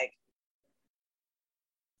bag.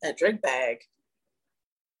 That Drake bag.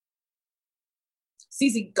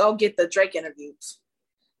 CeCe, go get the Drake interviews.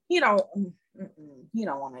 He don't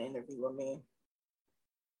want to interview with me.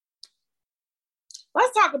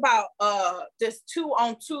 Let's talk about this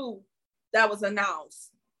 2-on-2 that was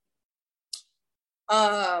announced.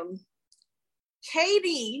 KD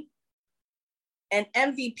and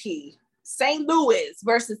MVP, St. Louis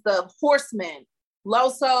versus the Horsemen,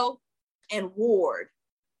 Loso and Ward.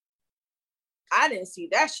 I didn't see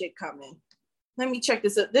that shit coming. Let me check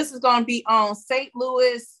this out. This is going to be on St.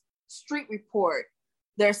 Louis Street Report.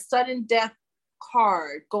 Their sudden death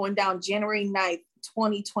card going down January 9th,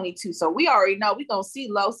 2022. So we already know we're going to see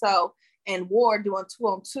Loso and Ward doing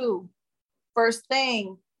 2-on-2. First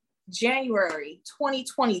thing, January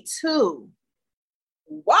 2022.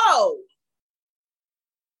 Whoa.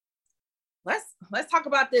 let's talk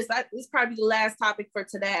about this. This is probably the last topic for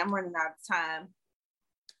today. I'm running out of time.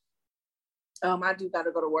 I do got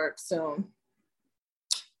to go to work soon.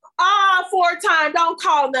 4-time, don't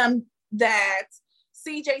call them that.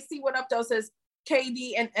 CJC went up though, says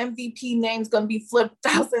KD and MVP names gonna be flipped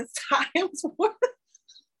thousands times.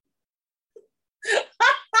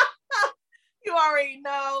 You already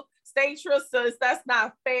know. Stay true says that's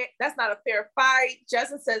not fair. That's not a fair fight.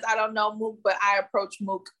 Justin says I don't know Mook, but I approach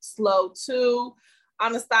Mook slow too.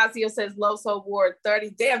 Anastasia says Loso Award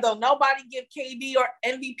 30. Damn, don't nobody give KD or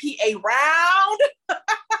MVP a round.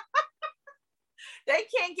 They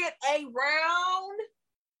can't get a round.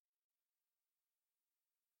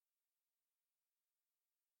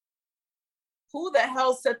 Who the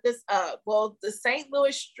hell set this up? Well, the St.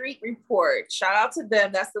 Louis Street Report. Shout out to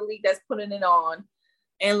them. That's the league that's putting it on.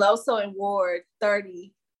 And Loso and Ward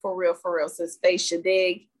 30 for real, says Stacia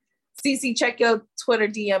Dig. CC, check your Twitter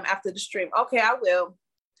DM after the stream. Okay, I will.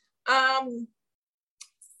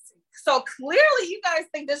 So clearly you guys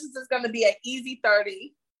think this is just going to be an easy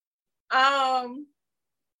 30. I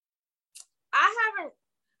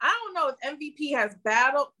don't know if MVP has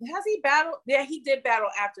battled. Has he battled? Yeah, he did battle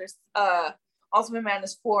after Ultimate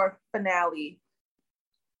Madness 4 finale.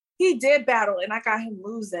 He did battle, and I got him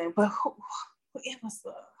losing. But it was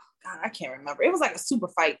God, I can't remember. It was like a super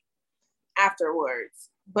fight afterwards.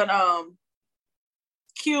 But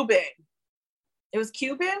Cuban. It was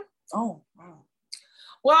Cuban? Oh, wow.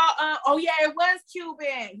 Well, oh yeah, it was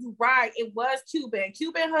Cuban. You're right. It was Cuban.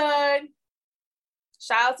 Cuban Hood.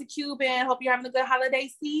 Shout out to Cuban. Hope you're having a good holiday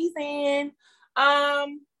season.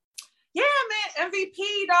 Yeah, man,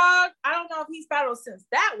 MVP, dog. I don't know if he's battled since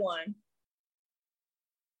that one.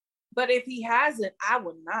 But if he hasn't, I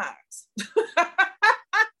would not.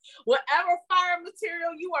 Whatever fire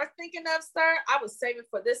material you are thinking of, sir, I would save it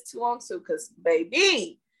for this 2-on-2 because,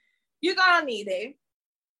 baby, you're going to need it.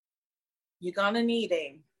 You're going to need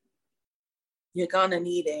it. You're going to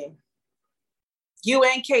need it. You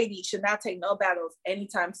and KD should not take no battles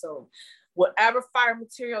anytime soon. Whatever fire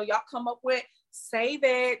material y'all come up with, save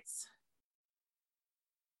it.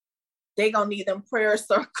 They gonna need them prayer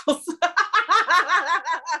circles.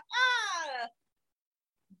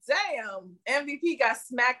 Damn, MVP got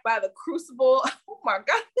smacked by the Crucible. Oh my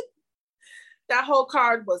God. That whole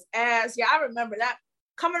card was ass. Yeah, I remember that.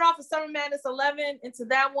 Coming off of Summer Madness 11 into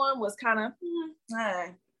that one was kind of,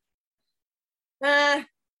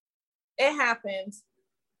 it happened.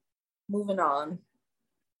 Moving on.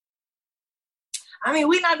 I mean,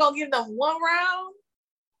 we're not going to give them one round.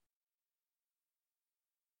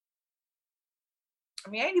 I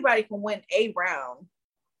mean, anybody can win a round.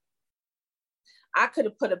 I could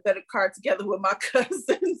have put a better card together with my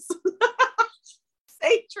cousins.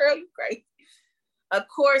 Say true, you crazy. Of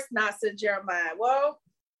course not, said Jeremiah. Well,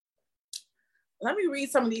 let me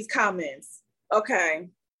read some of these comments. Okay.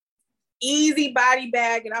 Easy body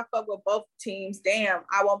bag, and I fuck with both teams. Damn,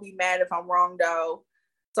 I won't be mad if I'm wrong, though.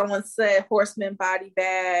 Someone said Horseman body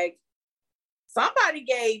bag. Somebody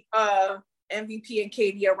gave MVP and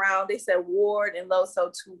KD a round. They said Ward and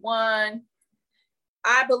Loso 2-1.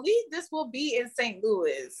 I believe this will be in St.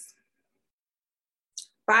 Louis.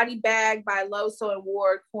 Body bag by Loso and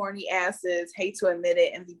Ward, corny asses. Hate to admit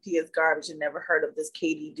it, MVP is garbage and never heard of this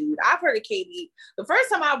KD dude. I've heard of KD. The first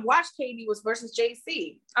time I watched KD was versus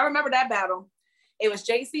JC. I remember that battle. It was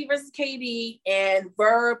JC versus KD, and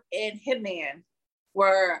Verb and Hitman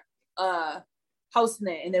were hosting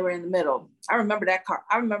it, and they were in the middle. I remember that card.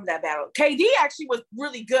 I remember that battle. KD actually was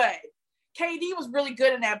really good. KD was really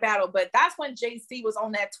good in that battle, but that's when JC was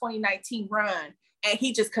on that 2019 run, and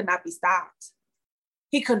he just could not be stopped.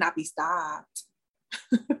 He could not be stopped.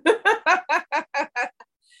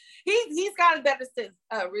 He's gotten better since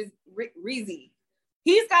Reezy.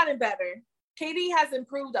 He's gotten better. KD has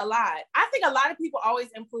improved a lot. I think a lot of people always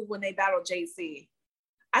improve when they battle JC.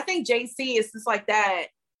 I think JC is just like that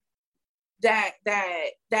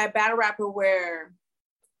battle rapper where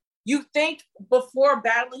you think before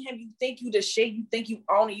battling him, you think you the shit, you think you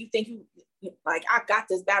own it, you think you like, I got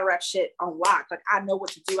this battle rap shit on lock. Like, I know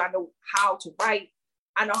what to do. I know how to write.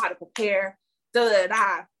 I know how to prepare. Audio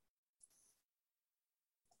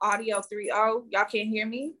 3.0. Y'all can't hear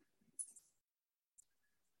me?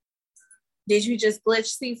 Did you just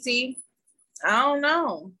glitch, CC? I don't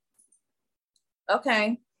know.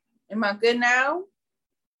 Okay. Am I good now?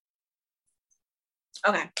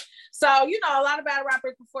 Okay. So, a lot of battle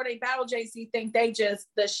rappers before they battle JC think they just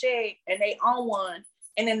the shit and they own one,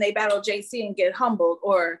 and then they battle JC and get humbled,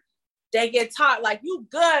 or they get taught like, you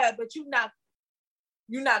good, but you're not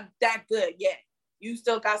that good yet. You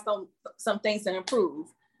still got some things to improve.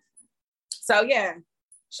 So yeah,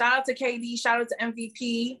 Shout out to KD. Shout out to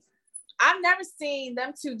MVP. I've never seen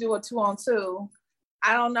them two do a 2-on-2.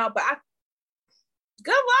 I don't know, but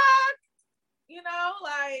good luck. You know,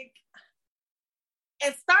 like,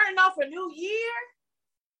 and starting off a new year.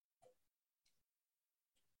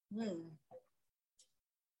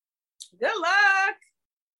 Good luck.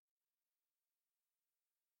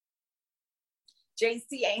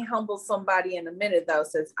 JC ain't humbled somebody in a minute, though,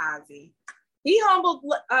 says Ozzy. He humbled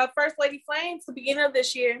First Lady Flames at the beginning of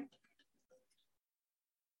this year.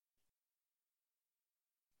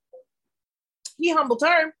 He humbled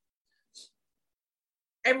her.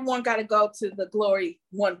 Everyone got to go to the glory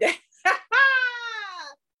one day.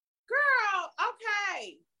 Girl,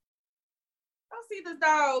 okay. Don't see this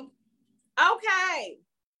dog. Okay.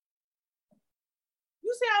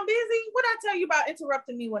 You say I'm busy? What'd I tell you about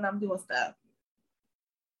interrupting me when I'm doing stuff?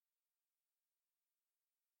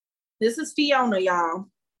 This is Fiona, y'all.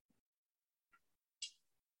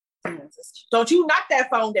 Don't you knock that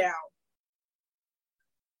phone down.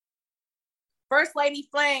 First Lady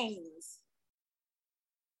Flames.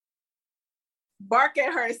 Bark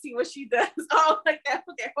at her and see what she does. Oh, like that.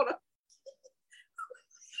 Okay, hold on.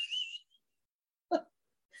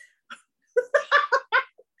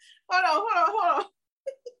 Hold on.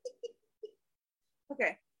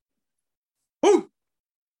 Okay. Boom.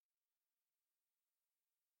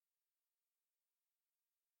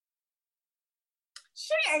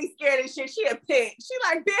 She ain't scared of shit. She a pig. She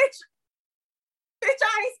like, bitch,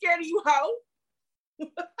 I ain't scared of you, hoe.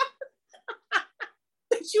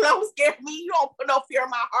 You don't scare me. You don't put no fear in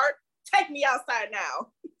my heart. Take me outside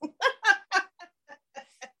now.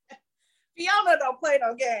 Fiona don't play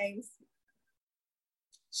no games.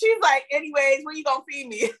 She's like, anyways, where you gonna feed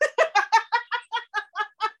me?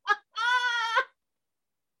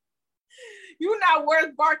 You're not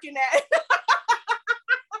worth barking at.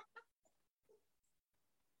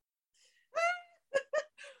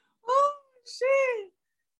 Oh, shit.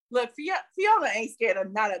 Look, Fiona ain't scared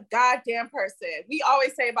of not a goddamn person. We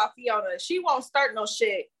always say about Fiona, she won't start no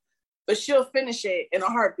shit, but she'll finish it in a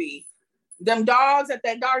heartbeat. Them dogs at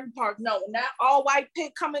that doggy park, no, when that all white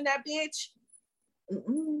pig come in that bitch.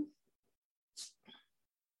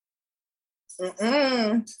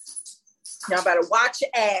 Y'all better watch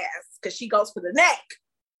your ass, because she goes for the neck.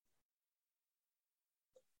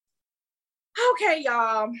 Okay,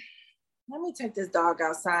 y'all. Let me take this dog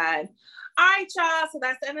outside. All right, y'all. So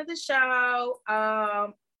that's the end of the show. I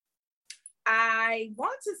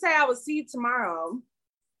want to say I will see you tomorrow.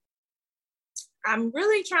 I'm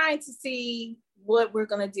really trying to see what we're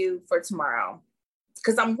going to do for tomorrow,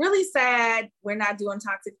 because I'm really sad we're not doing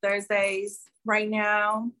Toxic Thursdays right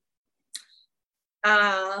now.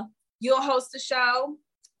 You'll host the show.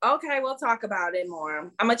 Okay, we'll talk about it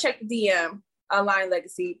more. I'm going to check the DM. Lion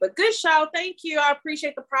Legacy, but good show. Thank you. I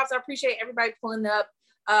appreciate the props. I appreciate everybody pulling up.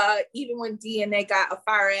 Even when DNA got a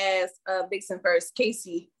fire ass Vixen first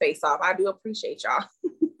Casey face off. I do appreciate y'all.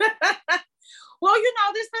 Well, you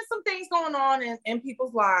know, there's been some things going on in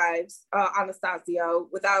people's lives, Anastasio,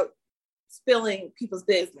 without spilling people's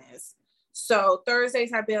business. So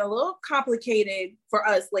Thursdays have been a little complicated for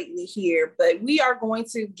us lately here, but we are going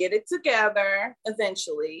to get it together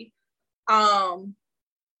eventually.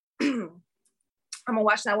 I'm gonna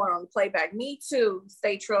watch that one on the playback. Me too.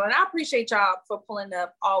 Stay true. And I appreciate y'all for pulling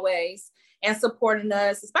up always and supporting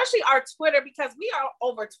us, especially our Twitter, because we are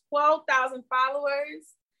over 12,000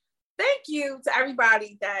 followers. Thank you to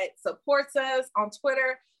everybody that supports us on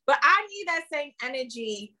Twitter. But I need that same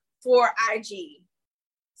energy for IG.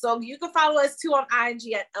 So you can follow us too on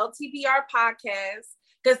IG at LTBR Podcast,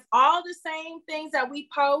 because all the same things that we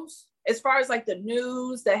post, as far as like the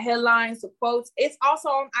news, the headlines, the quotes, it's also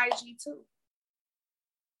on IG too.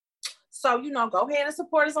 So, you know, go ahead and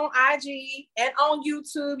support us on IG and on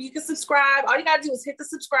YouTube. You can subscribe. All you got to do is hit the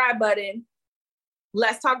subscribe button.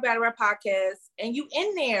 Let's Talk Battle Rap Podcast. And you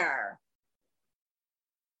in there.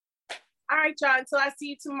 All right, y'all. Until I see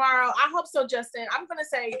you tomorrow. I hope so, Justin. I'm going to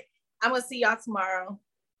see y'all tomorrow.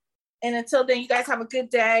 And until then, you guys have a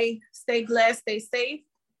good day. Stay blessed. Stay safe.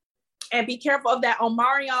 And be careful of that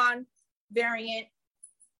Omarion variant.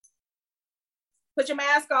 Put your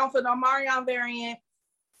mask on for the Omarion variant.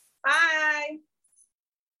 Bye.